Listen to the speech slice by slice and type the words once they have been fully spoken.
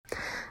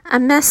A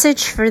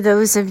message for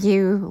those of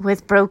you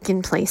with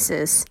broken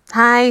places.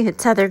 Hi,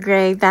 it's Heather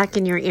Gray back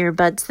in your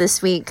earbuds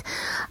this week.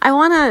 I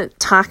want to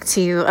talk to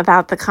you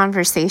about the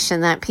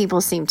conversation that people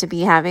seem to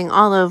be having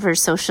all over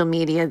social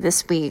media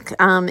this week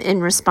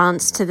in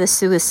response to the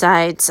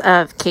suicides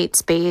of Kate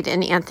Spade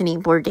and Anthony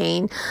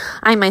Bourdain.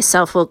 I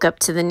myself woke up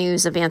to the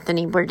news of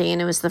Anthony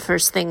Bourdain. It was the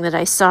first thing that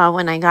I saw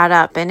when I got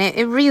up, and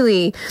it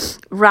really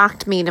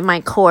rocked me to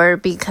my core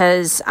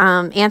because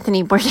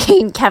Anthony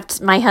Bourdain kept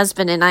my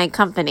husband and I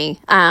company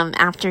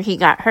after he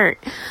got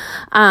hurt.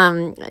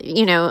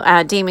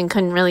 Damon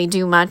couldn't really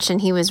do much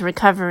and he was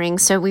recovering.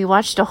 So we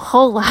watched a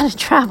whole lot of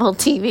travel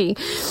TV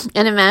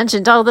and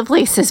imagined all the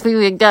places we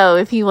would go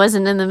if he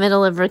wasn't in the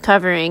middle of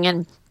recovering.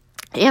 And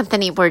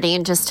Anthony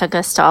Bourdain just took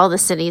us to all the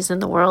cities in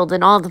the world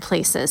and all the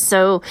places.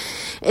 So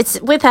it's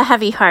with a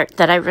heavy heart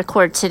that I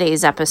record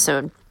today's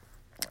episode.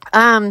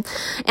 And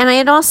I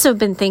had also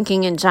been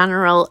thinking in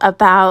general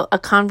about a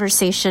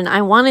conversation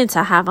I wanted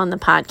to have on the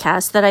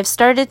podcast that I've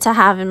started to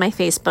have in my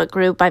Facebook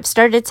group. I've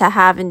started to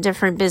have in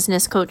different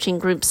business coaching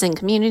groups and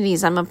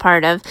communities I'm a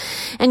part of.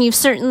 And you've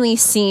certainly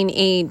seen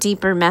a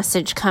deeper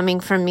message coming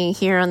from me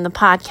here on the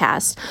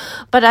podcast.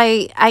 But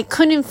I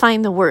couldn't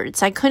find the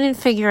words. I couldn't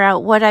figure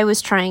out what I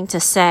was trying to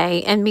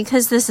say. And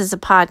because this is a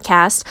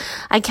podcast,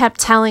 I kept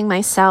telling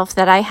myself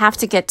that I have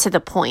to get to the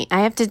point.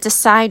 I have to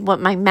decide what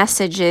my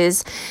message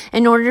is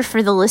in order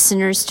for the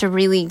listeners to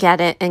really get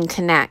it and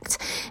connect.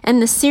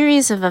 And the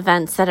series of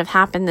events that have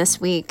happened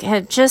this week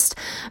have just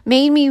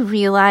made me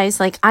realize,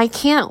 I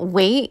can't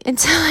wait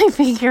until I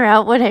figure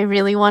out what I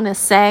really want to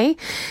say,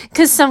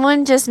 because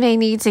someone just may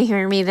need to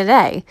hear me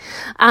today,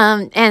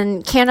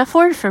 and can't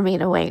afford for me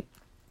to wait.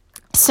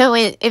 So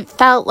it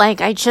felt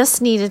like I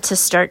just needed to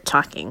start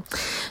talking.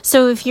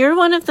 So if you're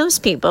one of those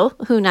people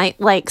who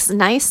likes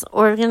nice,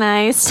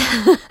 organized,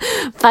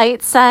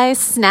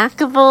 bite-sized,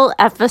 snackable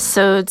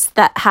episodes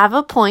that have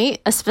a point,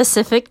 a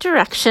specific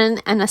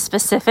direction, and a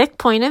specific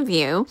point of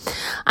view,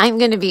 I'm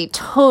going to be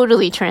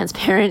totally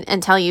transparent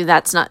and tell you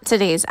that's not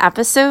today's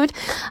episode.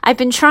 I've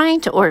been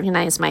trying to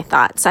organize my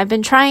thoughts. I've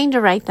been trying to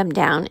write them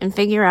down and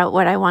figure out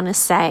what I want to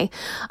say,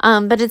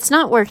 but it's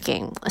not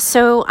working.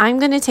 So I'm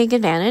going to take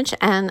advantage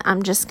and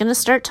I'm just going to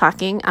start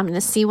talking. I'm going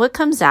to see what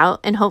comes out,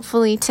 and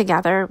hopefully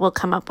together we'll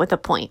come up with a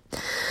point.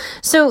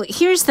 So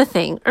here's the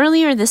thing.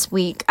 Earlier this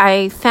week,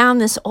 I found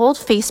this old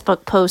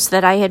Facebook post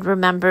that I had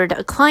remembered.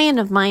 A client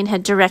of mine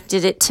had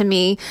directed it to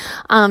me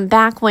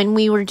back when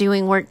we were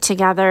doing work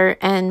together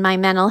and my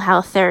mental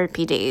health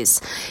therapy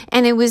days.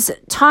 And it was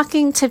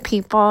talking to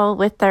people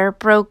with their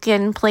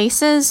broken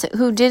places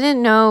who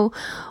didn't know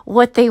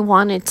what they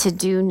wanted to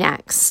do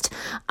next.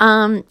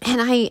 And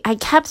I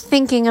kept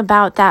thinking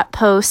about that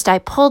post. I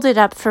pulled it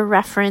up for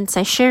reference.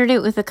 I shared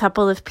it with a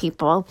couple of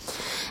people.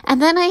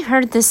 And then I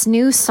heard this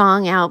new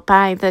song out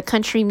by the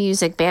country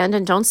music band,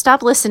 and don't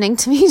stop listening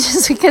to me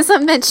just because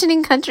I'm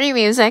mentioning country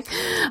music.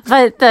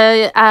 But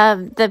the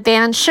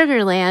band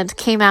Sugarland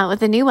came out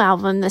with a new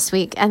album this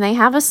week, and they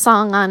have a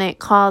song on it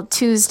called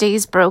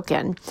Tuesday's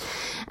Broken.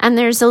 And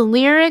there's a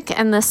lyric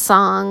in the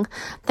song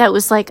that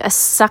was like a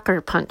sucker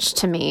punch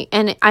to me.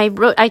 And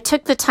I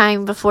took the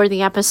time before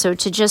the episode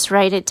to just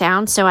write it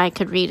down so I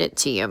could read it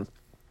to you.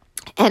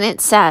 And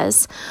it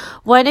says,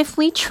 "What if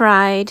we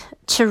tried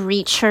to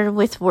reach her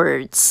with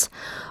words?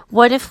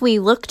 What if we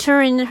looked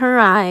her in her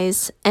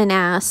eyes and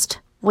asked,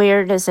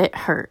 where does it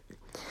hurt?"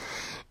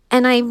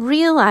 And I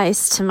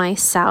realized to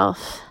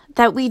myself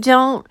that we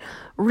don't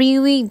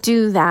really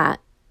do that,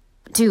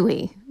 do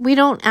we? We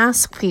don't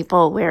ask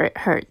people where it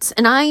hurts.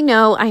 And I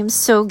know I'm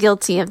so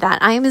guilty of that.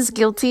 I am as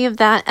guilty of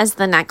that as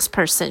the next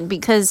person,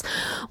 because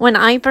when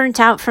I burnt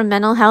out from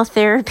mental health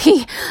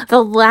therapy,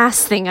 the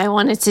last thing I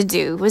wanted to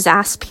do was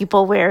ask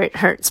people where it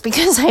hurts,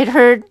 because I'd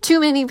heard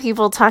too many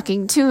people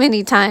talking too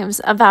many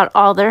times about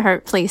all their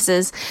hurt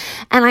places,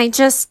 and I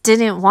just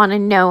didn't want to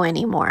know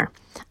anymore.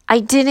 I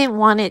didn't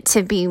want it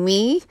to be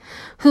me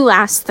who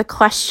asked the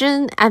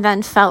question and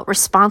then felt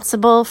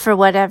responsible for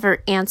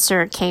whatever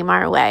answer came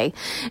our way.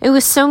 It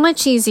was so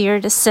much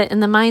easier to sit in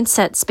the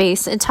mindset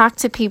space and talk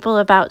to people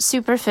about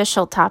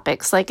superficial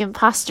topics like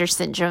imposter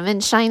syndrome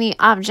and shiny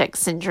object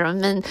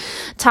syndrome, and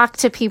talk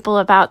to people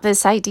about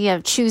this idea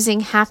of choosing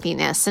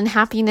happiness and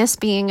happiness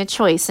being a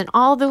choice, and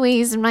all the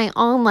ways in my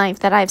own life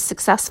that I've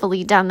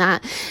successfully done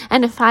that.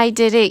 And if I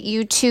did it,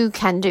 you too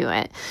can do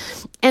it.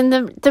 And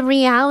the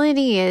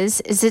reality is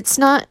it's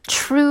not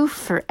true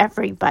for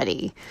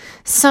everybody.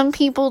 Some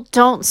people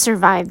don't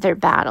survive their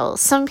battles.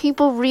 Some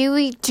people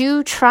really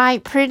do try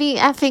pretty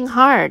effing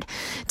hard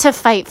to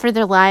fight for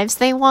their lives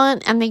they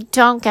want, and they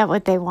don't get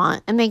what they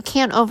want, and they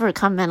can't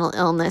overcome mental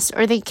illness,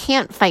 or they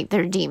can't fight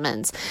their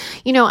demons.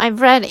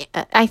 I've read,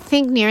 I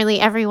think,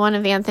 nearly every one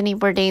of Anthony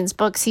Bourdain's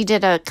books. He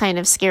did a kind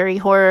of scary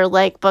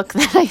horror-like book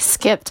that I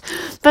skipped,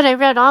 but I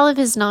read all of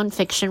his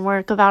nonfiction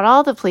work about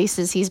all the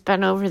places he's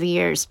been over the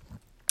years.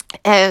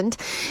 And,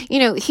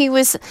 he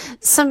was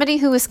somebody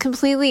who was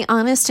completely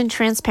honest and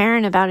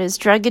transparent about his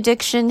drug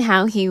addiction,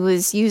 how he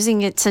was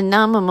using it to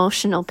numb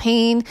emotional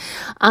pain.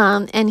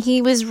 And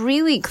he was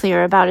really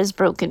clear about his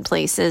broken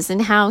places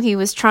and how he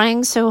was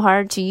trying so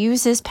hard to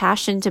use his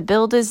passion to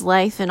build his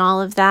life and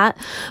all of that.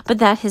 But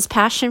that his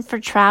passion for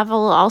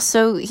travel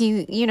also,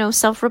 he,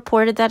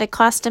 self-reported that it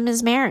cost him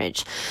his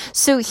marriage.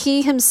 So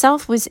he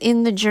himself was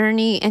in the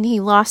journey and he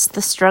lost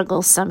the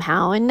struggle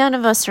somehow. And none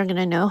of us are going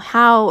to know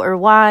how or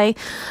why.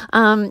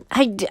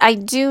 I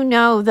do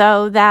know,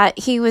 though, that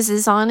he was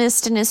as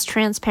honest and as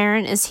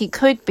transparent as he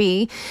could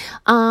be.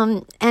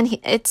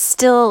 It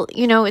still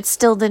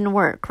didn't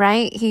work,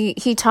 right?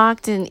 He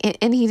talked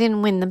and he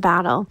didn't win the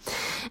battle.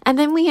 And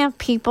then we have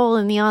people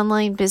in the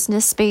online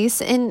business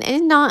space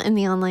and not in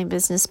the online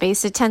business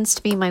space. It tends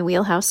to be my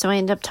wheelhouse, so I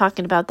end up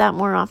talking about that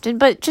more often.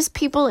 But just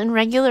people in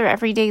regular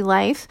everyday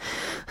life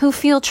who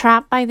feel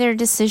trapped by their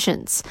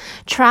decisions,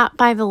 trapped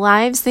by the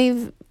lives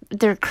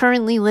they're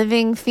currently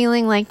living,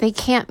 feeling like they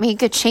can't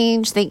make a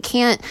change. They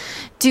can't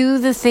do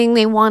the thing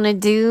they want to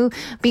do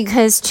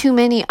because too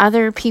many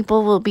other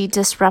people will be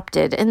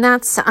disrupted. And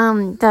that's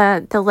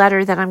the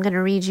letter that I'm going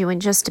to read you in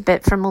just a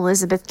bit from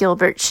Elizabeth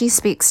Gilbert. She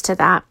speaks to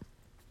that.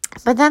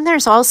 But then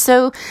there's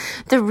also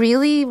the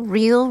really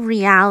real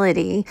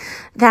reality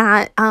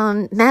that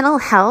mental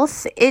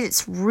health,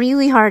 it's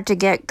really hard to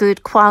get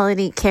good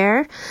quality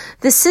care.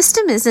 The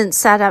system isn't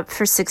set up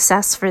for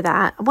success for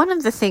that. One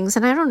of the things,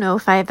 and I don't know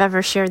if I've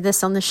ever shared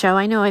this on the show,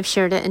 I know I've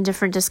shared it in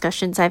different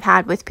discussions I've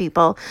had with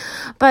people,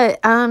 but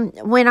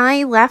when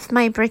I left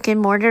my brick and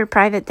mortar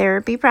private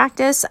therapy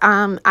practice,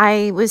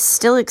 I was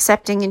still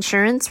accepting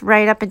insurance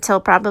right up until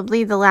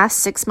probably the last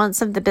 6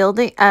 months of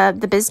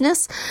the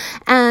business.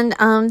 And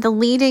the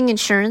leading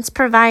insurance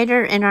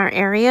provider in our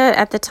area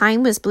at the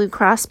time was Blue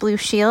Cross Blue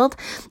Shield,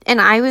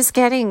 and I was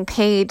getting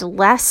paid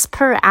less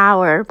per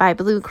hour by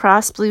Blue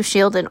Cross Blue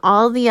Shield and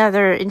all the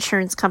other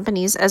insurance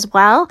companies as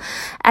well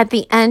at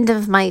the end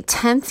of my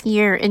 10th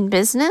year in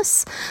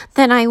business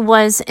than I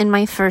was in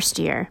my first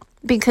year.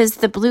 Because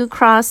the Blue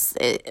Cross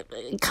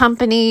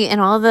company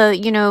and all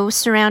the,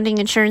 surrounding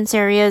insurance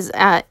areas,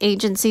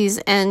 agencies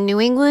in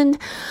New England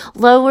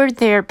lowered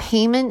their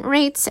payment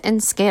rates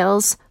and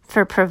scales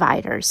for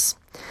providers.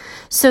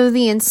 So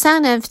the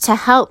incentive to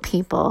help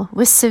people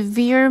with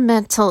severe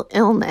mental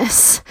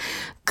illness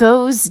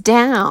goes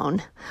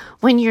down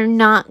when you're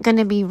not going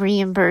to be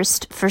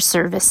reimbursed for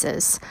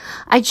services.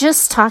 I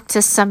just talked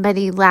to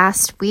somebody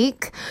last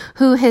week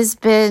who has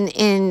been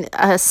in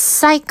a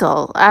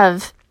cycle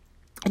of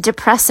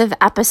depressive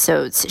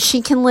episodes. She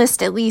can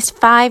list at least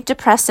 5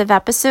 depressive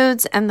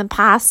episodes in the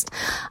past,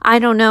 I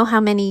don't know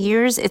how many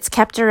years. It's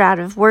kept her out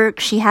of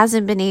work. She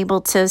hasn't been able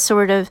to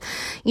sort of,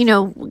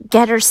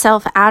 get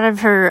herself out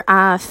of her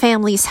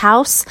family's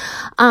house.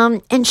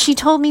 And she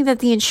told me that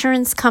the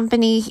insurance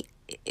company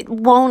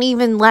won't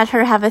even let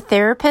her have a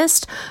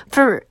therapist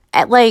for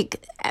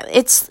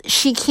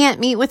she can't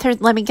meet with her.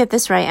 Let me get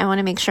this right. I want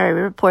to make sure I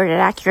report it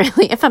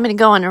accurately. If I'm going to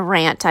go on a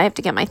rant, I have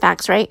to get my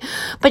facts right.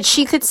 But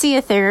she could see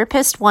a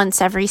therapist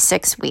once every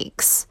 6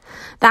 weeks.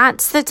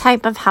 That's the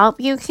type of help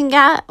you can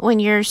get when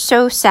you're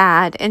so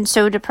sad and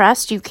so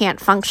depressed you can't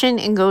function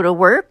and go to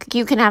work.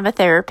 You can have a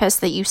therapist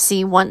that you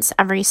see once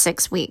every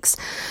 6 weeks.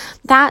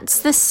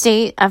 That's the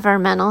state of our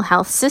mental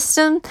health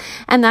system,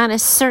 and that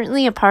is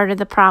certainly a part of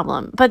the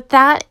problem. But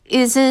that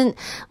isn't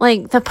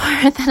the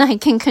part that I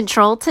can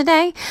control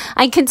today.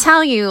 I can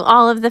tell you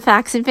all of the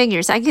facts and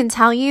figures. I can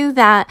tell you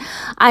that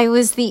I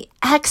was the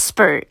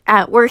expert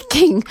at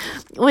working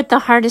with the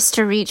hardest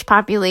to reach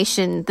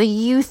population, the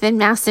youth in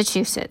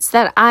Massachusetts,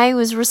 that I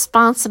was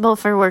responsible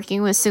for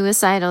working with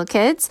suicidal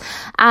kids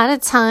at a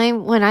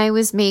time when I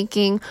was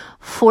making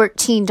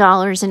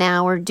 $14 an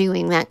hour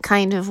doing that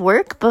kind of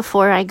work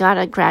before I got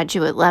a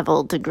graduate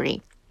level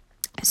degree.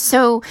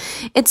 So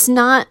it's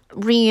not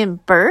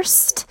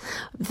reimbursed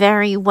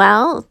very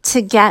well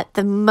to get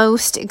the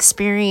most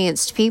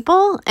experienced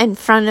people in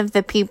front of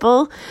the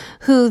people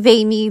who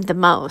they need the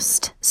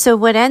most. So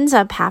what ends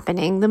up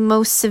happening, the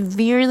most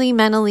severely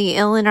mentally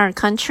ill in our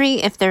country,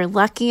 if they're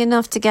lucky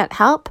enough to get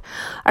help,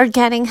 are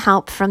getting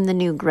help from the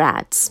new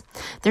grads.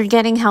 They're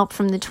getting help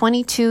from the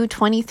 22,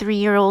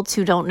 23-year-olds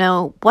who don't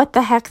know what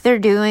the heck they're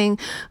doing,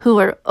 who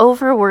are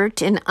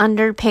overworked and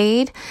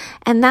underpaid.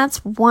 And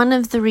that's one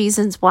of the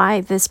reasons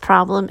why this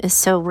problem is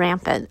so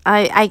rampant.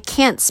 I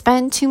can't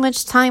spend too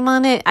much time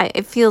on it.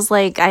 It feels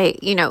like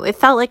it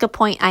felt like a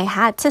point I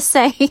had to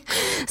say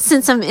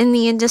since I'm in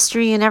the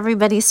industry and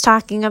everybody's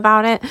talking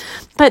about it.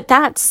 But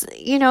that's,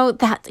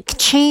 that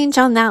change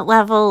on that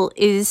level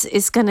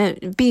is going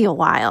to be a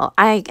while.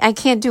 I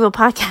can't do a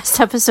podcast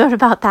episode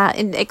about that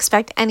and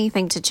expect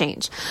anything to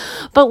change.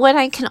 But what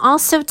I can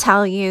also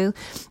tell you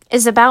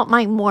is about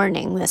my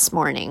morning this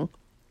morning.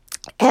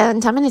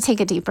 And I'm going to take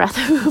a deep breath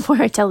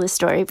before I tell this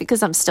story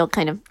because I'm still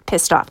kind of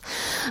pissed off.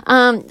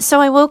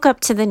 So I woke up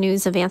to the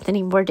news of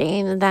Anthony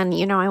Bourdain, and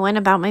then, I went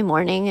about my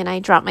morning and I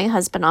dropped my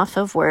husband off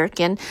of work,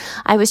 and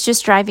I was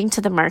just driving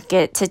to the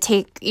market to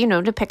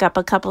to pick up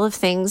a couple of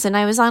things, and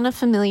I was on a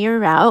familiar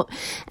route,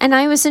 and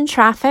I was in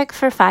traffic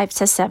for 5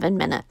 to 7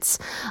 minutes.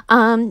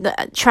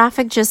 The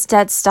traffic just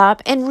dead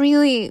stop, and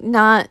really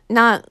not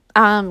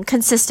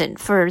consistent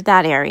for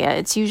that area.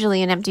 It's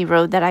usually an empty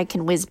road that I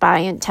can whiz by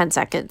in 10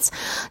 seconds.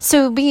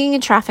 So being in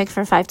traffic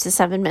for 5 to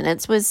 7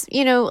 minutes was,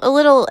 a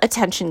little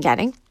attention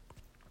getting.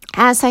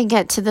 As I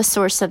get to the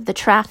source of the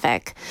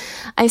traffic,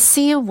 I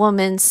see a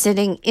woman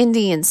sitting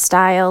Indian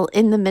style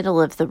in the middle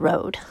of the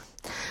road.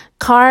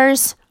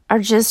 Cars are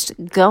just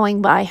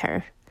going by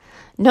her.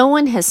 No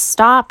one has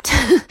stopped.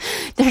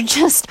 They're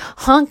just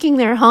honking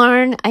their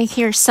horn. I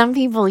hear some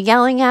people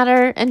yelling at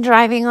her and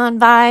driving on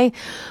by,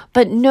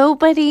 but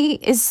nobody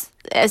is,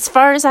 as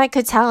far as I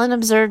could tell and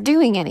observe,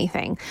 doing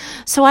anything.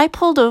 So I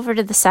pulled over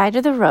to the side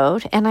of the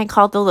road and I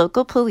called the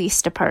local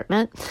police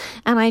department,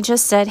 and I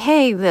just said,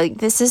 hey,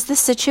 this is the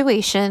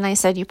situation. I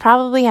said, you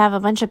probably have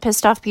a bunch of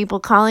pissed off people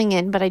calling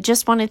in, but I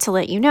just wanted to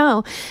let you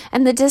know.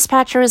 And the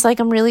dispatcher was like,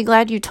 I'm really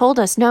glad you told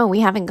us. No,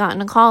 we haven't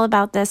gotten a call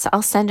about this.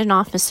 I'll send an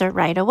officer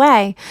right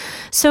away.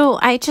 So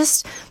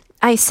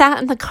I sat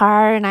in the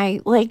car, and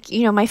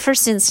my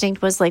first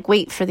instinct was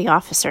wait for the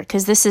officer,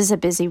 because this is a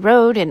busy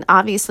road and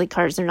obviously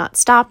cars are not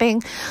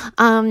stopping.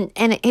 And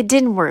it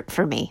didn't work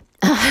for me.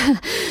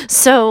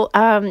 So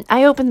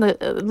I open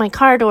my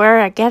car door,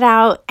 I get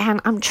out,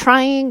 and I'm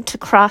trying to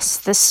cross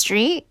the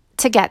street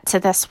to get to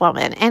this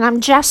woman. And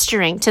I'm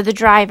gesturing to the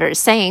driver,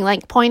 saying,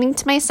 pointing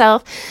to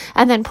myself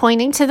and then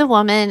pointing to the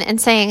woman and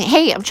saying,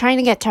 hey, I'm trying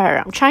to get to her.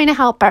 I'm trying to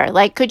help her.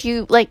 Could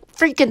you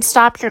freaking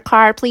stop your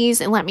car,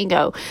 please, and let me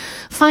go?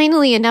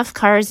 Finally, enough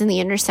cars in the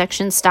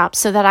intersection stopped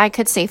so that I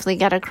could safely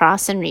get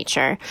across and reach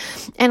her.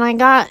 And I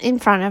got in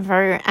front of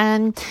her,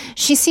 and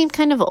she seemed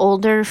kind of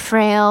older,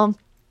 frail.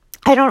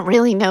 I don't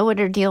really know what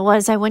her deal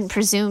was. I wouldn't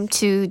presume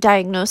to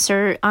diagnose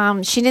her.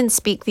 She didn't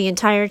speak the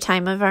entire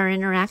time of our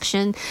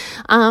interaction,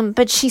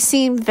 but she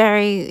seemed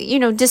very,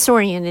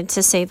 disoriented,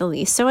 to say the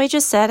least. So I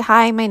just said,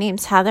 hi, my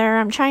name's Heather.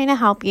 I'm trying to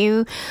help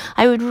you.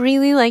 I would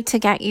really like to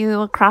get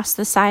you across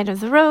the side of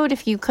the road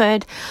if you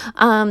could.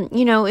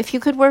 If you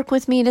could work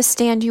with me to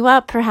stand you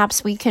up,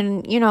 perhaps we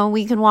can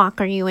walk.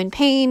 Are you in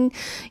pain?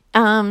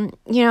 How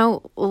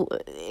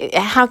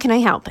can I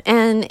help?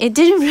 And it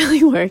didn't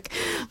really work,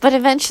 but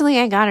eventually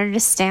I got her to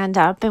stand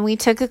up, and we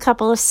took a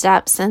couple of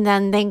steps, and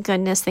then thank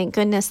goodness,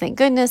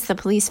 the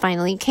police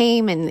finally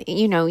came and,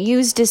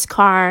 used his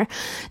car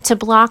to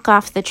block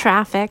off the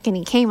traffic. And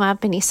he came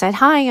up and he said,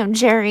 hi, I'm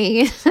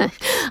Jerry.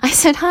 I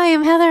said, hi,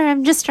 I'm Heather.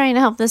 I'm just trying to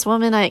help this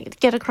woman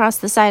get across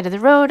the side of the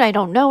road. I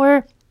don't know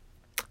her,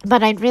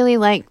 but I'd really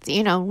like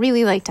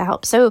to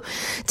help. So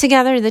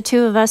together, the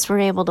two of us were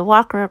able to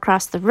walk her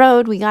across the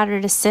road. We got her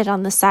to sit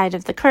on the side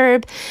of the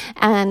curb,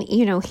 and,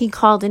 he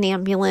called an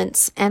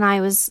ambulance, and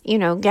I was,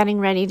 getting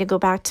ready to go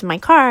back to my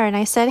car. And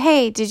I said,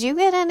 hey, did you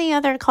get any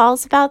other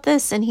calls about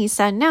this? And he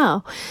said,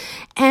 no.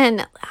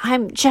 And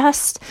I'm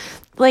just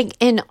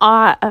in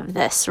awe of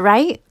this,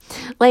 right?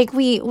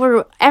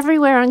 We're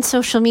everywhere on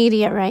social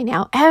media right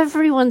now.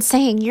 Everyone's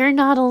saying, you're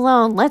not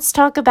alone. Let's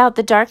talk about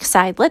the dark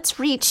side. Let's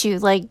reach you.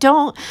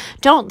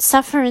 Don't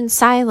suffer in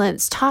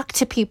silence. Talk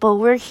to people.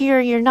 We're here.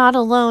 You're not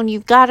alone.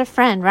 You've got a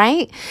friend,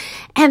 right?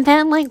 And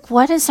then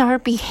what does our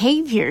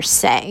behavior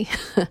say?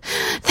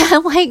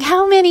 That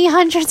how many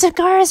hundreds of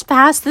cars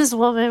pass this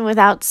woman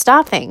without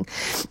stopping?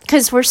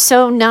 Because we're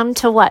so numb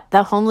to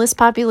the homeless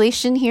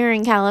population here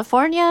in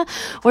California.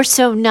 We're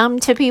so numb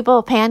to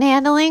people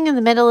panhandling in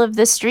the middle of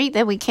the street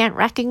that we can't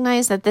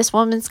recognize that this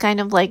woman's kind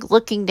of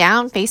looking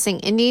down, facing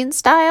Indian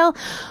style.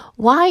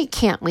 Why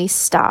can't we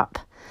stop?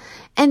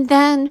 And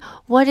then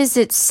what does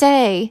it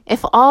say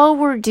if all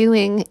we're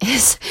doing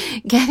is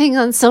getting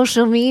on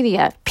social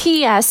media?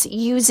 P.S.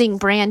 using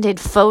branded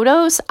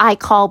photos. I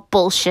call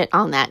bullshit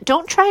on that.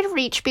 Don't try to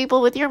reach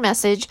people with your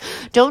message.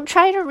 Don't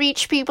try to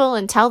reach people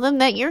and tell them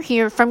that you're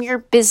here from your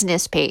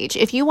business page.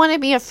 If you want to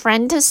be a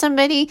friend to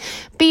somebody,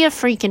 be a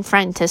freaking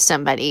friend to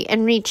somebody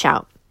and reach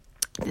out.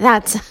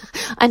 That's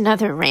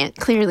another rant.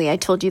 Clearly, I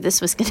told you this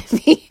was going to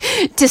be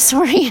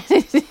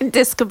disoriented and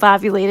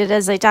discombobulated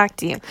as I talk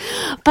to you.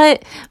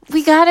 But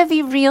we got to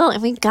be real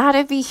and we got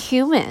to be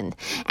human.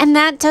 And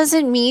that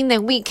doesn't mean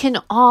that we can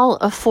all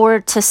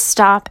afford to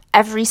stop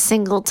every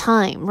single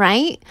time,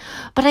 right?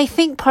 But I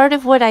think part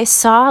of what I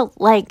saw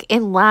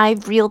in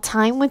live real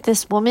time with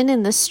this woman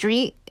in the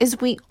street is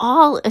we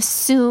all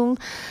assume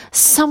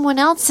someone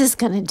else is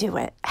going to do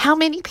it. How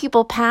many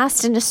people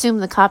passed and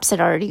assumed the cops had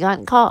already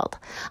gotten called?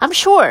 I'm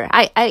sure.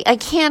 I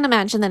can't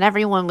imagine that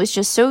everyone was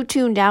just so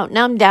tuned out,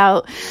 numbed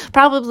out,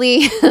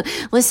 probably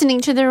listening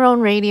to their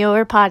own radio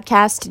or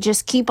podcast to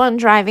just keep on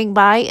driving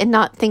by and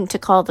not think to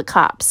call the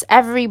cops.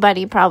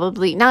 Everybody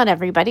probably, not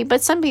everybody,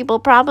 but some people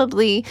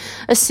probably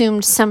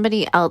assumed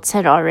somebody else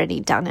had already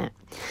done it.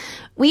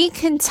 We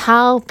can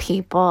tell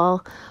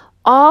people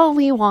all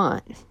we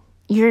want.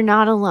 You're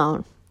not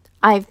alone.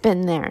 I've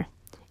been there.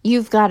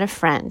 You've got a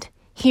friend.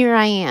 Here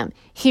I am.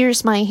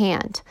 Here's my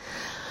hand.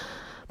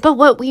 But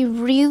what we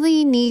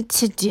really need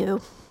to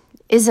do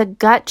is a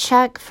gut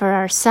check for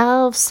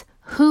ourselves,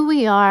 who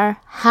we are,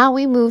 how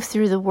we move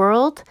through the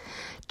world.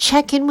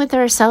 Check in with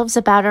ourselves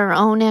about our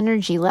own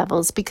energy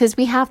levels, because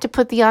we have to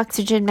put the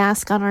oxygen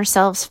mask on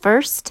ourselves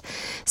first,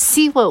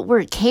 see what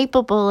we're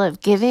capable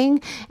of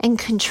giving and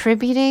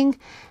contributing,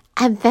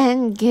 and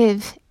then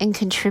give and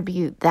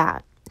contribute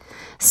that.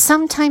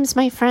 Sometimes,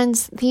 my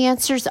friends, the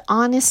answer's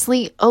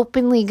honestly,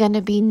 openly going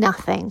to be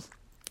nothing.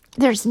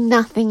 There's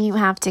nothing you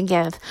have to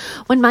give.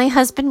 When my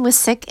husband was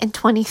sick in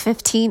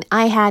 2015,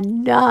 I had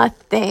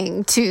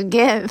nothing to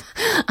give.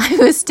 I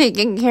was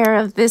taking care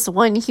of this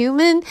one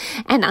human,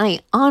 and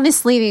I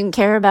honestly didn't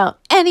care about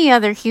any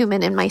other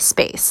human in my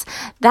space.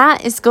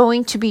 That is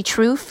going to be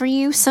true for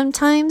you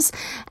sometimes,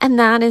 and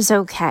that is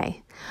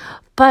okay.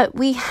 But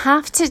we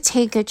have to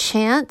take a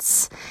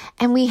chance,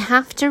 and we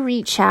have to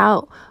reach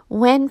out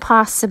when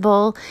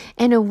possible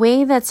in a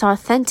way that's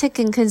authentic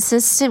and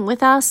consistent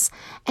with us,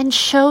 and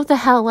show the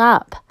hell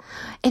up.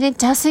 And it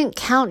doesn't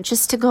count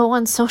just to go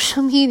on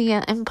social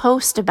media and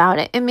post about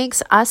it. It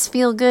makes us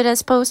feel good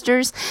as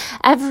posters.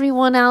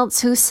 Everyone else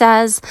who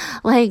says,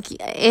 like,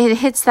 it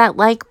hits that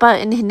like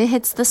button and it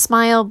hits the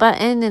smile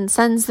button and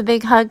sends the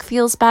big hug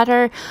feels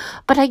better.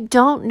 But I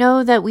don't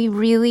know that we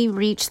really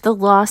reach the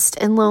lost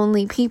and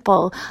lonely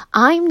people.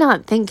 I'm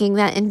not thinking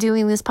that in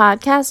doing this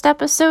podcast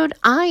episode,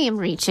 I am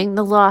reaching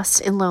the lost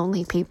and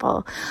lonely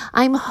people.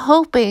 I'm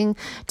hoping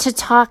to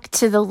talk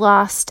to the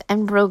lost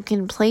and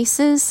broken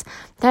places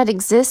that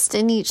exist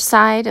in each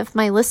side of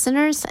my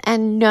listeners,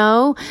 and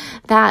know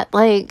that,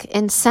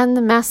 and send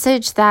the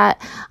message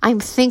that I'm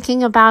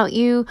thinking about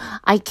you,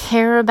 I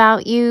care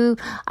about you,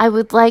 I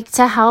would like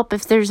to help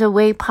if there's a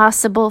way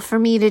possible for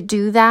me to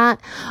do that.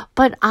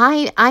 But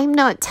I'm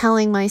not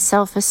telling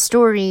myself a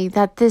story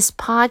that this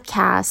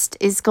podcast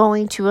is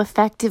going to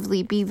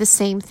effectively be the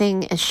same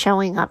thing as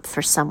showing up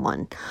for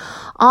someone.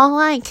 All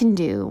I can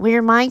do,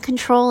 where my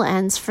control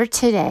ends for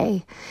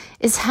today,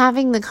 is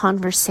having the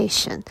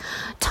conversation,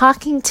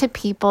 talking to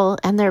people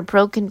and their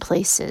broken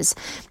places,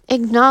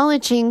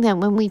 acknowledging that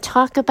when we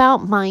talk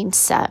about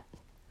mindset,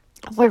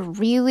 we're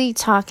really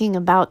talking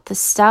about the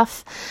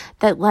stuff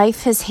that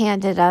life has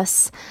handed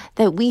us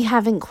that we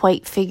haven't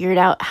quite figured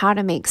out how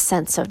to make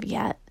sense of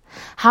yet.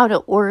 How to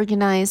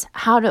organize,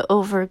 how to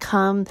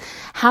overcome,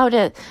 how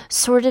to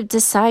sort of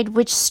decide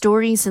which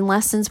stories and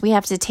lessons we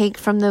have to take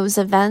from those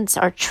events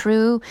are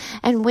true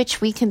and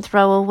which we can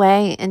throw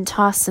away and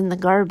toss in the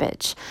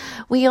garbage.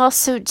 We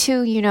also,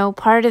 too,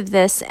 part of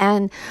this,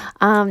 and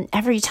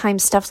every time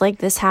stuff like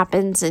this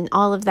happens and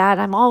all of that,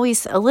 I'm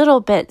always a little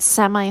bit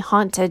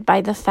semi-haunted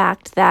by the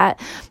fact that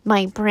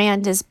my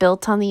brand is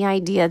built on the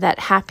idea that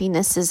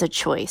happiness is a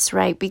choice,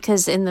 right?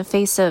 Because in the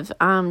face of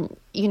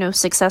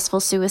successful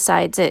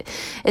suicides, it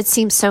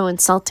seems so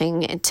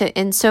insulting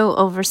and so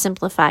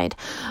oversimplified.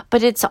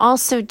 But it's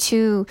also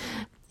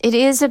it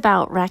is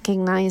about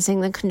recognizing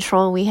the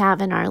control we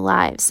have in our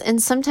lives.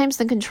 And sometimes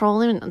the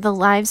control in the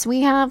lives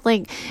we have,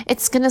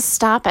 it's going to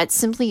stop at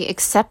simply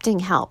accepting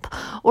help,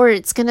 or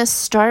it's going to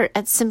start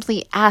at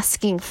simply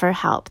asking for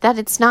help. That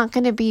it's not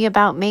going to be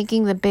about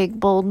making the big,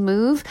 bold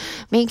move,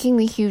 making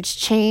the huge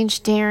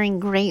change, daring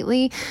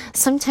greatly.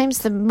 Sometimes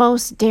the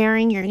most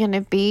daring you're going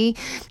to be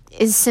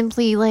is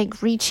simply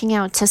reaching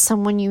out to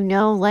someone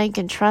like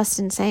and trust,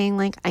 and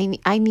saying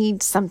I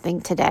need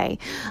something today.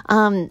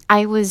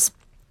 I was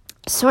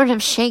sort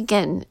of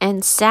shaken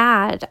and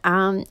sad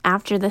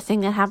after the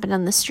thing that happened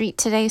on the street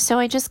today. So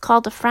I just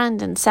called a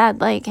friend and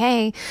said,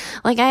 hey,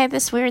 I had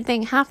this weird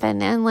thing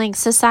happen, and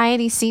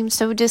society seems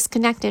so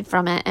disconnected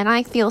from it, and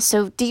I feel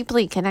so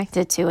deeply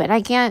connected to it.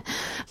 I can't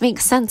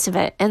make sense of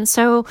it. And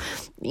so,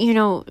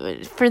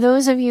 for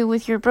those of you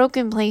with your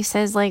broken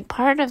places,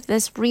 part of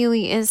this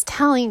really is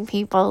telling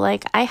people,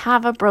 I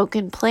have a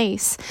broken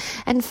place,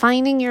 and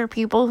finding your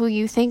people who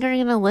you think are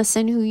going to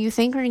listen, who you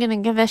think are going to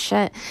give a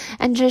shit,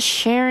 and just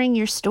sharing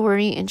your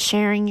story and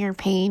sharing your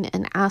pain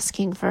and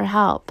asking for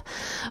help.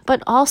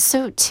 But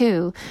also,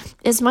 too,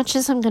 as much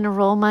as I'm going to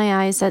roll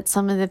my eyes at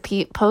some of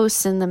the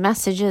posts and the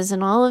messages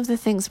and all of the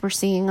things we're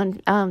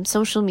seeing on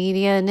social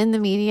media and in the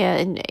media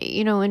and,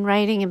 in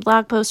writing and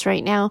blog posts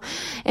right now,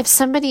 if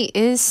somebody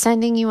is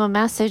sending you a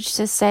message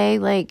to say,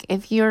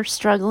 if you're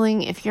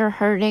struggling, if you're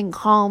hurting,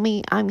 call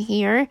me, I'm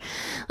here.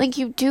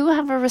 You do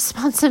have a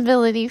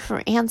responsibility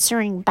for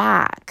answering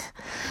back.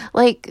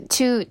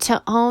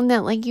 To own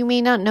that, you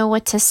may not know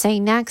what to say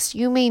next.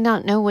 You may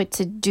not know what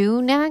to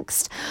do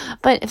next.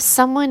 But if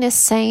someone is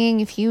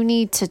saying, if you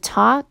need to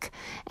talk,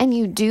 and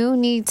you do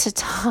need to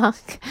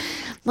talk,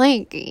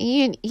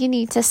 you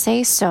need to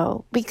say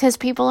so, because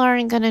people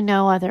aren't going to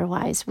know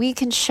otherwise. We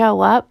can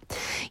show up.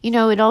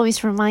 It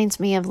always reminds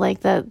me of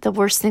the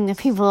worst thing that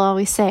people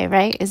always say,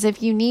 right? Is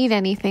if you need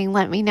anything,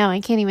 let me know.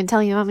 I can't even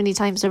tell you how many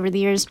times over the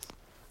years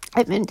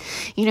I've been,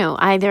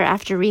 either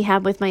after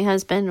rehab with my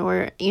husband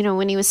or,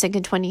 when he was sick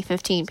in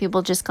 2015,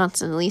 people just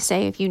constantly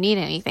say, if you need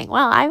anything.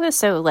 Well, I was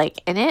so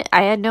in it,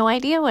 I had no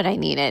idea what I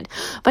needed,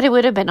 but it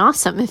would have been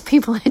awesome if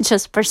people had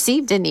just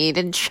perceived a need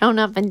and shown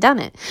up and done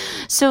it.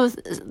 So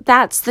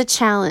that's the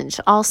challenge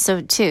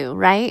also too,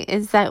 right?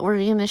 Is that we're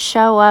going to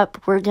show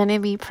up, we're going to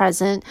be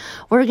present,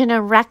 we're going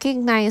to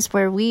recognize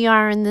where we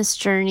are in this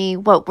journey,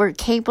 what we're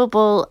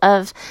capable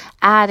of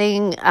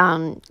adding,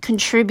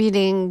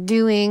 contributing,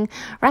 doing,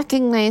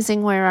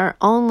 recognizing where our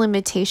own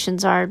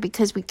limitations are,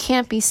 because we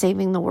can't be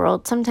saving the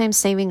world. Sometimes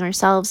saving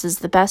ourselves is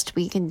the best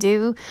we can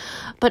do,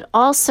 but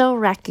also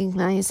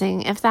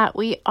recognizing if that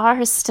we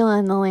are still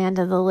in the land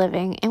of the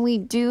living and we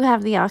do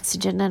have the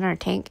oxygen in our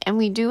tank and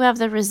we do have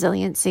the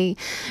resiliency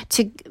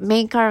to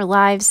make our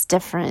lives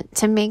different,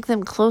 to make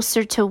them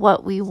closer to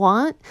what we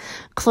want,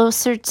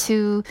 closer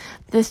to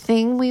the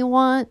thing we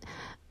want.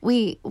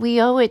 We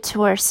owe it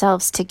to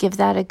ourselves to give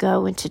that a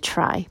go and to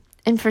try.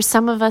 And for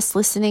some of us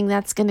listening,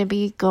 that's going to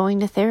be going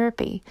to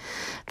therapy.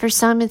 For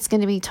some, it's going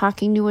to be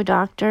talking to a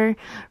doctor,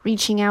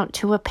 reaching out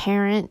to a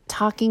parent,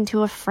 talking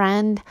to a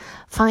friend,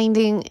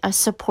 finding a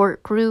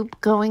support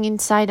group, going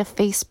inside a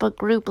Facebook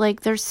group.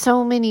 There's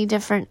so many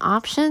different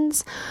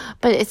options,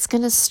 but it's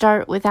going to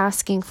start with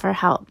asking for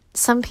help.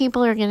 Some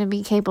people are going to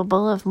be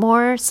capable of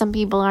more. Some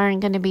people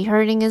aren't going to be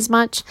hurting as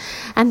much,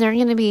 and they're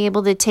going to be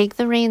able to take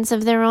the reins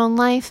of their own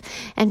life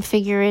and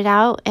figure it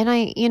out. And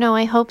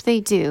I hope they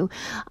do.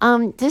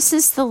 This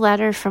is the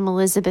letter from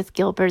Elizabeth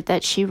Gilbert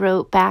that she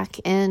wrote back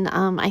in,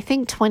 I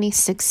think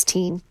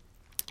 2016.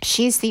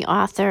 She's the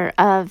author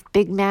of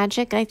Big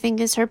Magic, I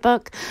think is her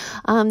book,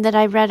 that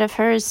I read of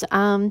hers.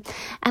 And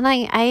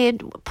I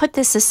had put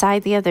this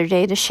aside the other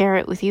day to share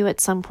it with you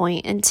at some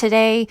point, and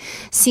today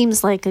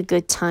seems like a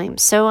good time.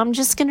 So I'm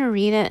just going to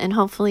read it, and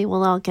hopefully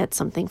we'll all get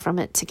something from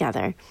it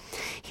together.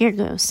 Here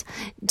goes.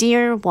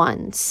 Dear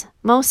ones,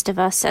 most of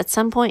us at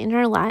some point in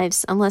our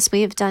lives, unless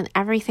we have done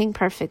everything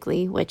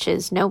perfectly, which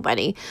is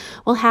nobody,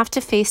 will have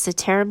to face a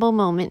terrible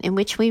moment in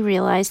which we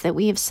realize that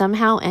we have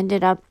somehow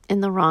ended up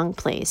in the wrong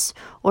place,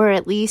 or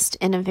at least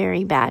in a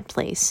very bad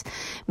place.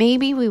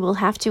 Maybe we will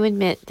have to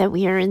admit that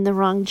we are in the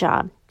wrong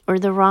job, or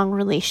the wrong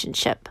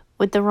relationship,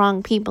 with the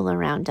wrong people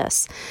around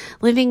us,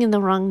 living in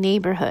the wrong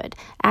neighborhood,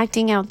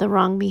 acting out the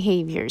wrong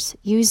behaviors,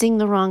 using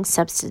the wrong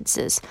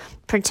substances,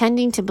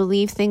 pretending to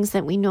believe things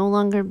that we no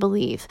longer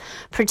believe,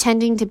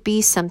 pretending to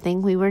be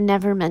something we were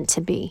never meant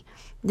to be.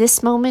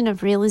 This moment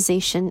of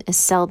realization is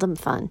seldom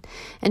fun.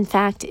 In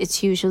fact,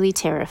 it's usually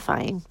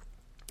terrifying.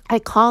 I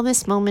call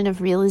this moment of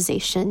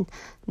realization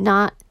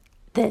not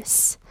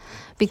this,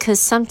 because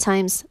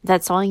sometimes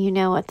that's all you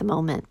know at the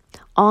moment.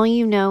 All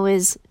you know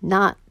is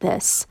not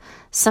this.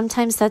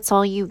 Sometimes that's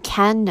all you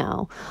can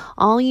know.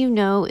 All you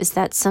know is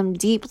that some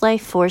deep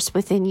life force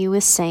within you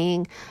is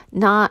saying,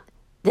 not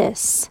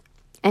this,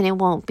 and it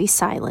won't be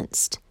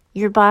silenced.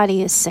 Your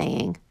body is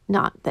saying,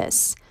 not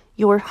this.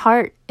 Your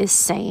heart is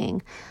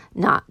saying,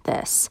 not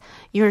this.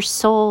 Your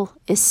soul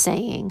is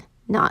saying,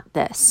 not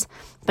this.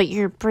 But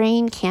your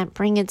brain can't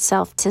bring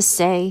itself to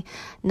say,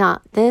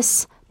 not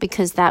this,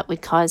 because that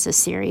would cause a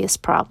serious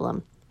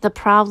problem. The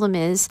problem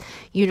is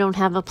you don't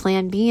have a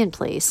plan B in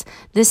place.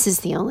 This is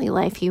the only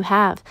life you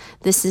have.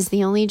 This is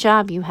the only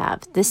job you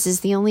have. This is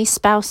the only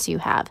spouse you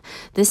have.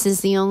 This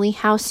is the only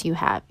house you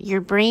have.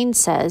 Your brain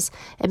says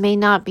it may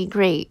not be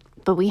great,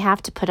 but we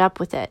have to put up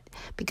with it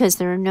because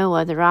there are no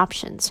other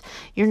options.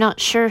 You're not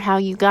sure how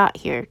you got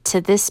here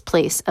to this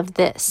place of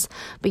this,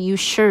 but you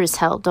sure as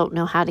hell don't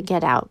know how to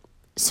get out.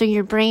 So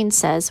your brain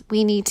says,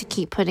 we need to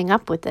keep putting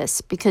up with this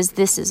because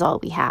this is all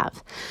we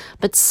have.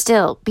 But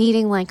still,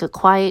 beating like a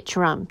quiet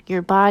drum,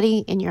 your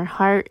body and your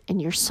heart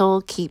and your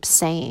soul keep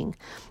saying,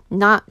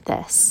 not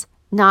this,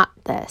 not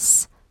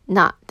this,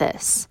 not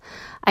this.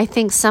 I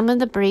think some of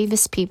the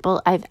bravest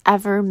people I've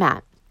ever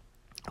met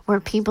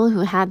were people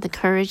who had the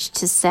courage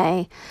to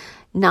say,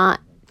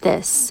 not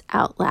this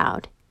out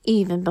loud,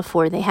 even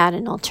before they had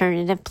an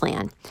alternative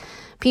plan.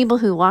 People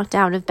who walked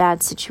out of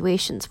bad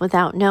situations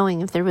without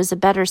knowing if there was a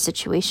better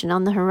situation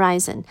on the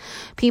horizon.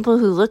 People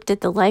who looked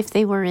at the life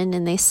they were in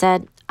and they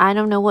said, I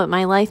don't know what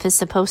my life is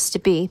supposed to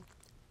be,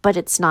 but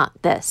it's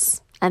not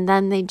this. And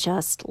then they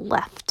just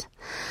left.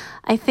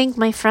 I think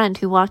my friend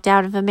who walked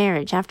out of a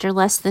marriage after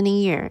less than a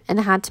year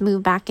and had to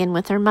move back in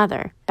with her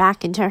mother,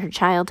 back into her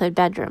childhood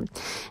bedroom,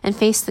 and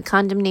face the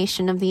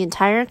condemnation of the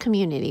entire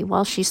community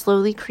while she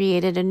slowly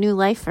created a new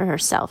life for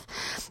herself.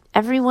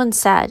 Everyone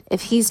said,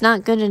 if he's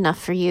not good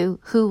enough for you,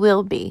 who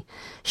will be?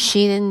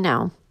 She didn't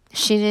know.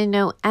 She didn't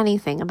know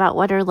anything about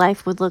what her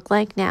life would look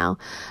like now,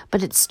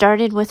 but it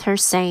started with her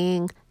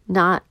saying,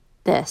 not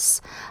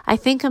this. I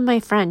think of my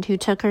friend who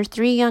took her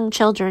 3 young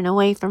children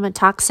away from a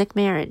toxic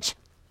marriage,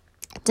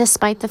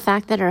 despite the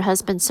fact that her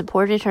husband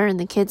supported her and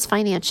the kids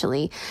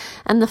financially,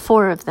 and the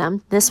 4 of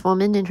them, this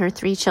woman and her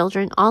 3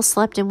 children, all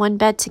slept in one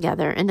bed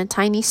together in a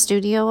tiny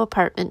studio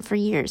apartment for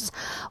years,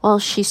 while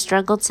she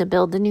struggled to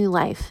build a new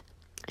life.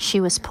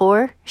 She was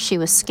poor, she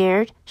was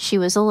scared, she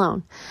was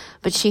alone,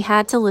 but she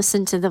had to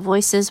listen to the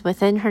voices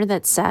within her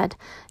that said,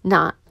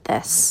 not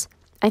this.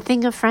 I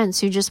think of friends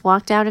who just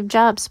walked out of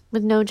jobs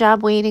with no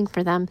job waiting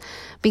for them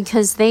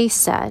because they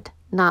said,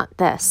 not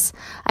this.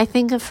 I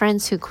think of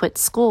friends who quit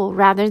school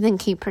rather than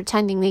keep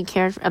pretending they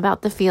cared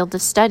about the field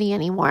of study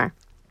anymore.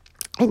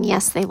 And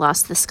yes, they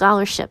lost the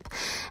scholarship.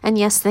 And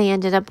yes, they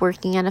ended up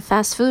working at a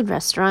fast food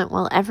restaurant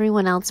while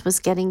everyone else was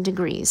getting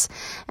degrees.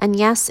 And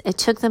yes, it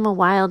took them a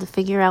while to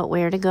figure out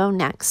where to go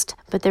next.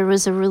 But there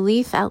was a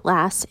relief at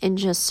last in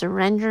just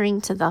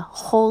surrendering to the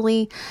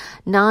holy,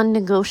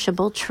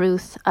 non-negotiable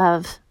truth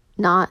of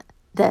not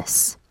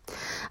this.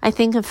 I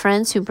think of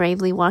friends who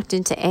bravely walked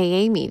into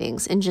AA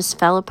meetings and just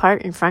fell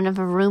apart in front of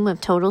a room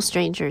of total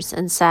strangers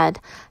and said,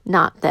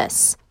 not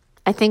this.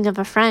 I think of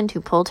a friend who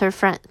pulled her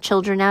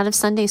children out of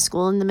Sunday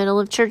school in the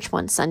middle of church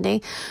one Sunday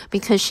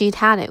because she'd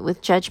had it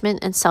with judgment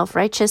and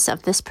self-righteous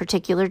of this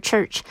particular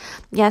church.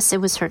 Yes,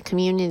 it was her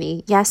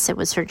community. Yes, it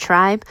was her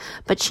tribe,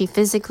 but she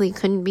physically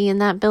couldn't be in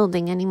that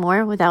building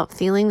anymore without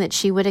feeling that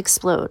she would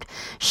explode.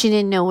 She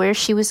didn't know where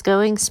she was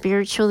going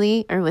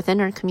spiritually or within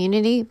her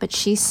community, but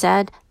she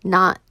said,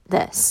 not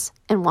this,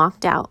 and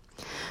walked out.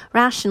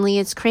 Rationally,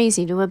 it's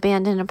crazy to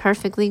abandon a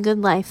perfectly good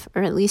life,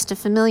 or at least a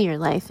familiar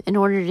life, in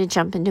order to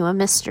jump into a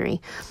mystery.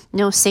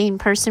 No sane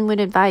person would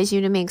advise you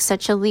to make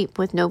such a leap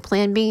with no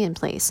plan B in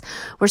place.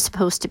 We're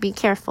supposed to be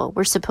careful.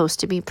 We're supposed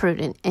to be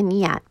prudent. And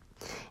yet,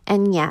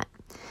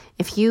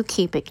 if you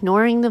keep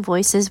ignoring the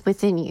voices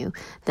within you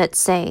that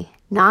say,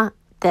 not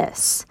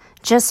this,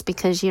 just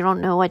because you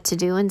don't know what to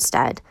do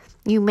instead,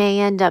 you may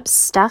end up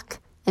stuck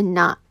in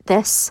not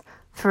this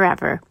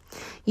forever.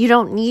 You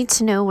don't need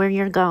to know where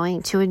you're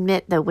going to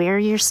admit that where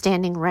you're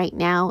standing right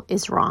now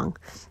is wrong.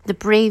 The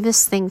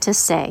bravest thing to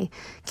say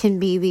can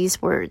be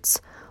these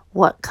words,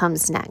 what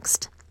comes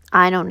next?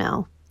 I don't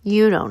know.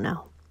 You don't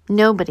know.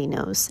 Nobody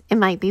knows. It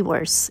might be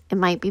worse. It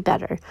might be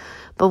better.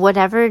 But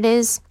whatever it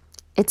is,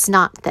 it's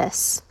not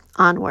this.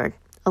 Onward,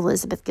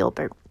 Elizabeth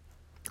Gilbert.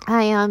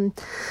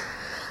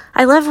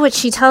 I love what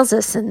she tells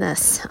us in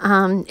this.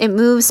 It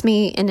moves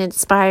me and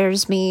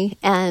inspires me.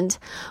 And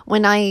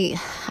when I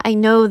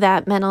know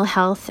that mental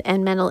health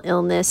and mental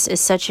illness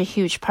is such a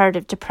huge part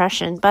of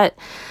depression, but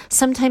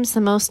sometimes the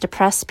most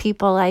depressed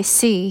people I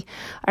see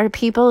are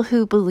people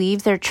who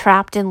believe they're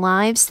trapped in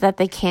lives that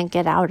they can't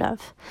get out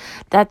of,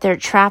 that they're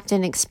trapped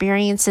in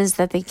experiences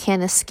that they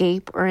can't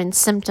escape or in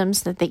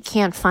symptoms that they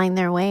can't find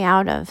their way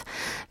out of.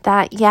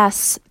 That,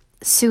 yes,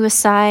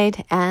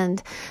 suicide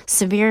and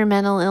severe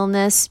mental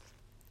illness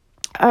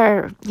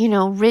are,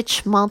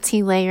 rich,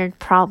 multi-layered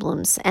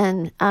problems,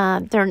 and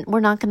we're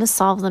not going to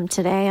solve them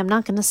today. I'm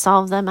not going to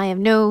solve them. I have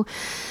no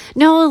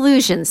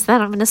illusions that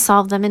I'm going to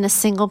solve them in a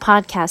single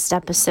podcast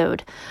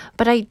episode.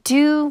 But I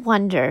do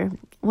wonder,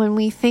 when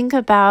we think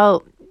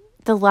about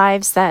the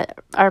lives that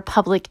are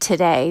public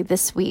today,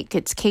 this week,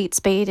 it's Kate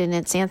Spade and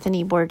it's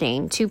Anthony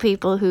Bourdain, two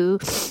people who,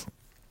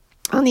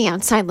 on the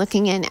outside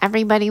looking in,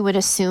 everybody would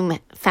assume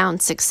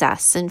found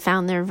success and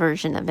found their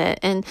version of it.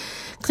 And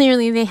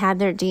clearly they had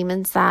their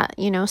demons that,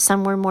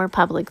 some were more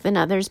public than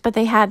others, but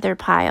they had their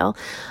pile.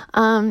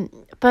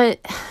 But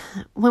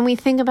when we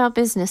think about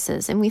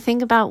businesses and we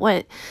think about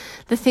what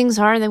the things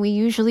are that we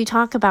usually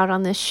talk about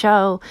on this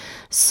show,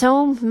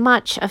 so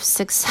much of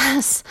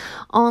success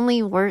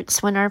only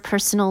works when our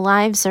personal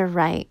lives are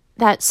right.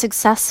 That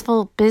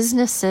successful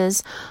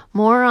businesses,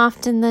 more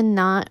often than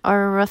not,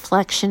 are a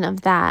reflection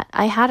of that.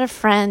 I had a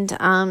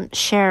friend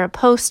share a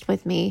post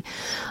with me,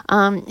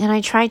 and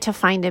I tried to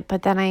find it,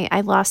 but then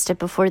I lost it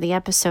before the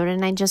episode,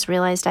 and I just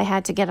realized I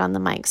had to get on the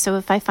mic. So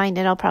if I find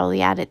it, I'll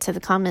probably add it to the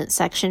comment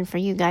section for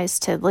you guys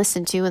to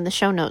listen to in the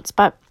show notes.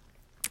 But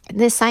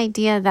this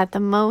idea that the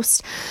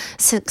most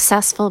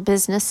successful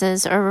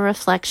businesses are a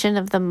reflection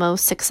of the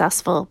most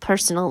successful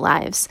personal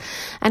lives.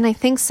 And I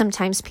think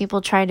sometimes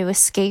people try to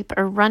escape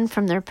or run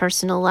from their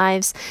personal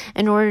lives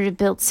in order to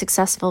build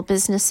successful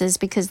businesses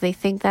because they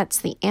think that's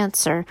the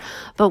answer.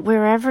 But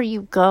wherever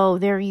you go,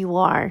 there you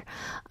are.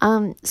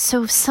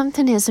 So if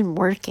something isn't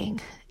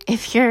working,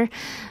 if you're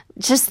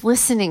just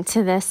listening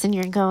to this and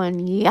you're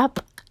going, yep,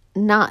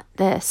 not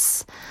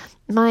this,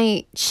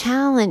 my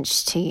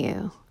challenge to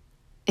you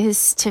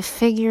is to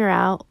figure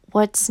out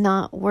what's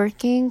not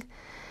working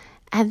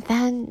and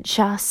then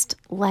just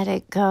let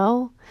it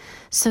go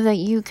so that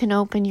you can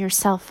open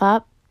yourself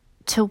up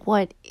to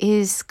what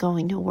is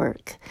going to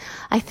work.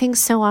 I think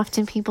so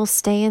often people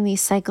stay in these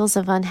cycles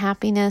of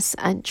unhappiness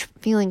and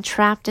feeling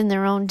trapped in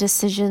their own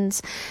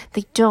decisions.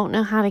 They don't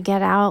know how to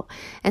get out,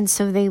 and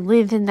so they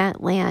live in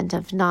that land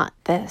of not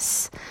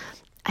this.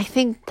 I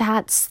think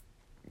that's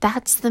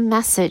the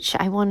message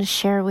I want to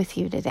share with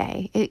you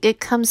today. It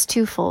comes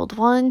twofold.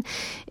 One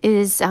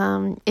is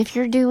if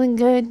you're doing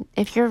good,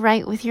 if you're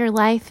right with your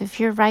life, if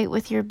you're right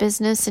with your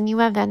business and you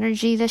have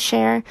energy to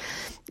share,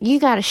 you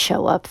got to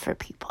show up for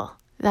people.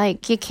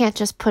 Like, you can't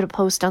just put a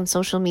post on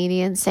social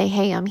media and say,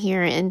 hey, I'm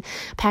here, and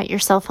pat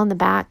yourself on the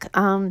back.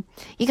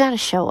 You got to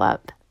show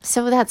up.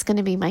 So that's going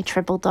to be my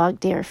triple dog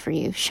dare for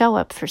you. Show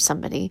up for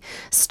somebody.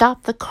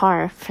 Stop the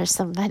car for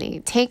somebody.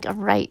 Take a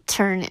right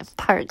turn and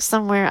park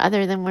somewhere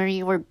other than where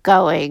you were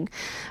going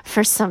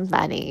for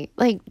somebody.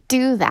 Like,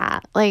 do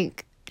that.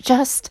 Like,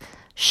 just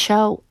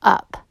show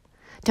up.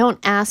 Don't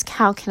ask,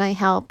 how can I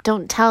help?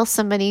 Don't tell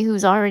somebody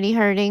who's already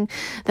hurting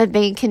that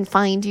they can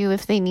find you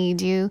if they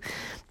need you.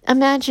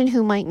 Imagine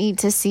who might need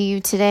to see you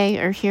today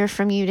or hear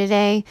from you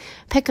today.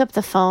 Pick up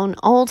the phone,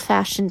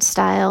 old-fashioned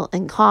style,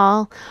 and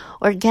call,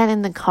 or get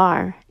in the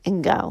car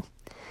and go.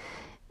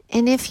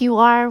 And if you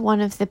are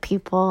one of the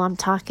people I'm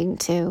talking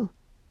to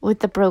with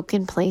the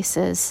broken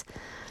places,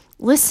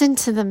 listen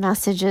to the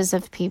messages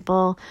of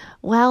people,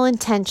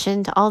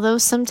 well-intentioned, although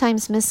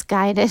sometimes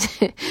misguided,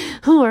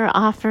 who are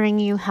offering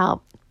you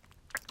help.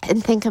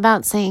 And think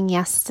about saying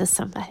yes to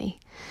somebody.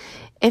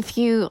 If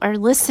you are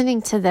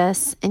listening to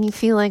this and you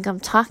feel like I'm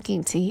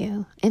talking to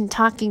you and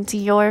talking to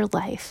your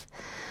life,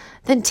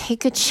 then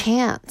take a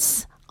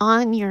chance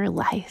on your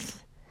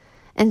life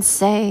and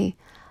say,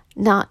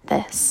 not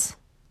this.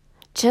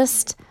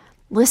 Just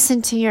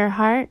listen to your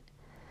heart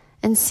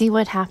and see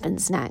what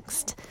happens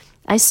next.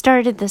 I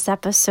started this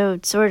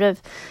episode sort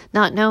of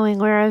not knowing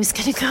where I was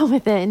going to go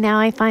with it, and now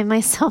I find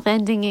myself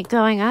ending it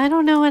going, I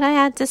don't know what I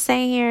had to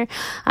say here.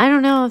 I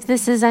don't know if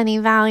this is any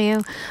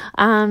value,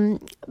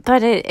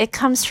 but it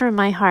comes from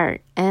my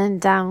heart.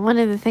 And one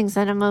of the things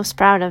that I'm most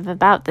proud of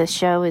about this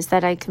show is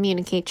that I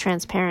communicate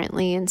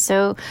transparently. And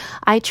so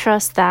I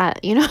trust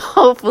that,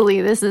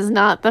 hopefully this is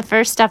not the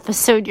first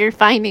episode you're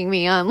finding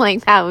me on.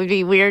 Like, that would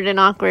be weird and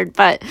awkward.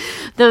 But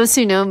those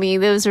who know me,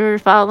 those who are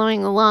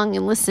following along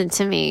and listen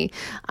to me,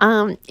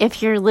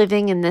 if you're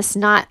living in this,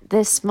 not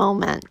this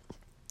moment,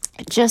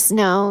 just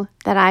know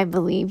that I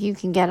believe you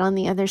can get on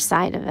the other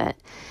side of it.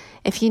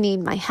 If you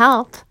need my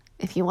help,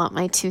 if you want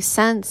my 2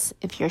 cents,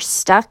 if you're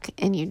stuck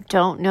and you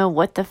don't know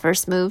what the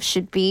first move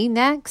should be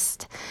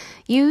next,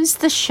 use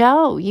the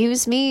show.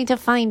 Use me to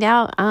find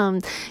out.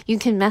 You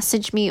can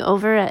message me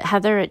over at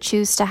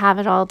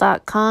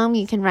heather@choosetohaveitall.com.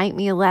 You can write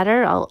me a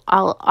letter. I'll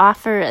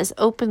offer as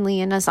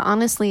openly and as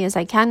honestly as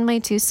I can my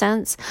 2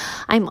 cents.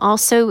 I'm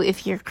also,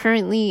 if you're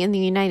currently in the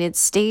United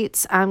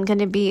States, I'm going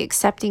to be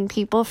accepting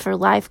people for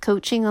live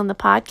coaching on the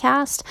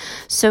podcast.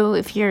 So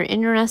if you're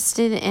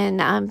interested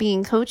in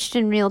being coached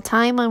in real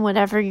time on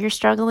whatever you're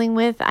struggling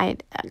with,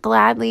 I'd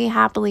gladly,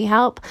 happily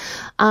help.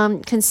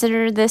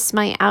 Consider this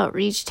my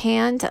outreached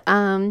hand.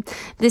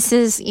 This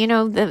is,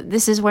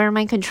 this is where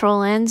my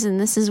control ends,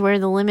 and this is where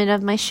the limit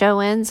of my show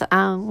ends.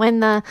 When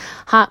the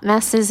hot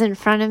mess is in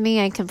front of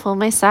me, I can pull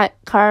my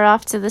car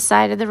off to the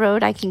side of the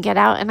road. I can get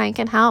out and I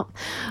can help.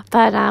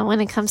 But when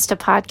it comes to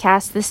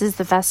podcasts, this is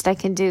the best I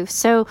can do.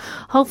 So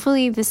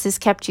hopefully this has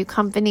kept you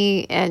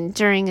company, and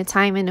during a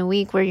time in a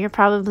week where you're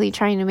probably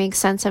trying to make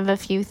sense of a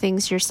few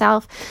things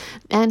yourself.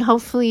 And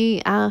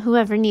hopefully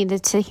whoever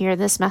needed to hear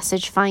this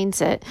message finds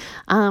it.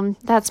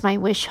 That's my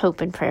wish, hope,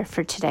 and prayer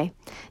for today.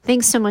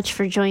 Thanks so much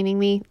for joining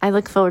me. I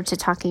look forward to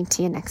talking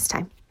to you next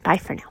time. Bye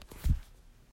for now.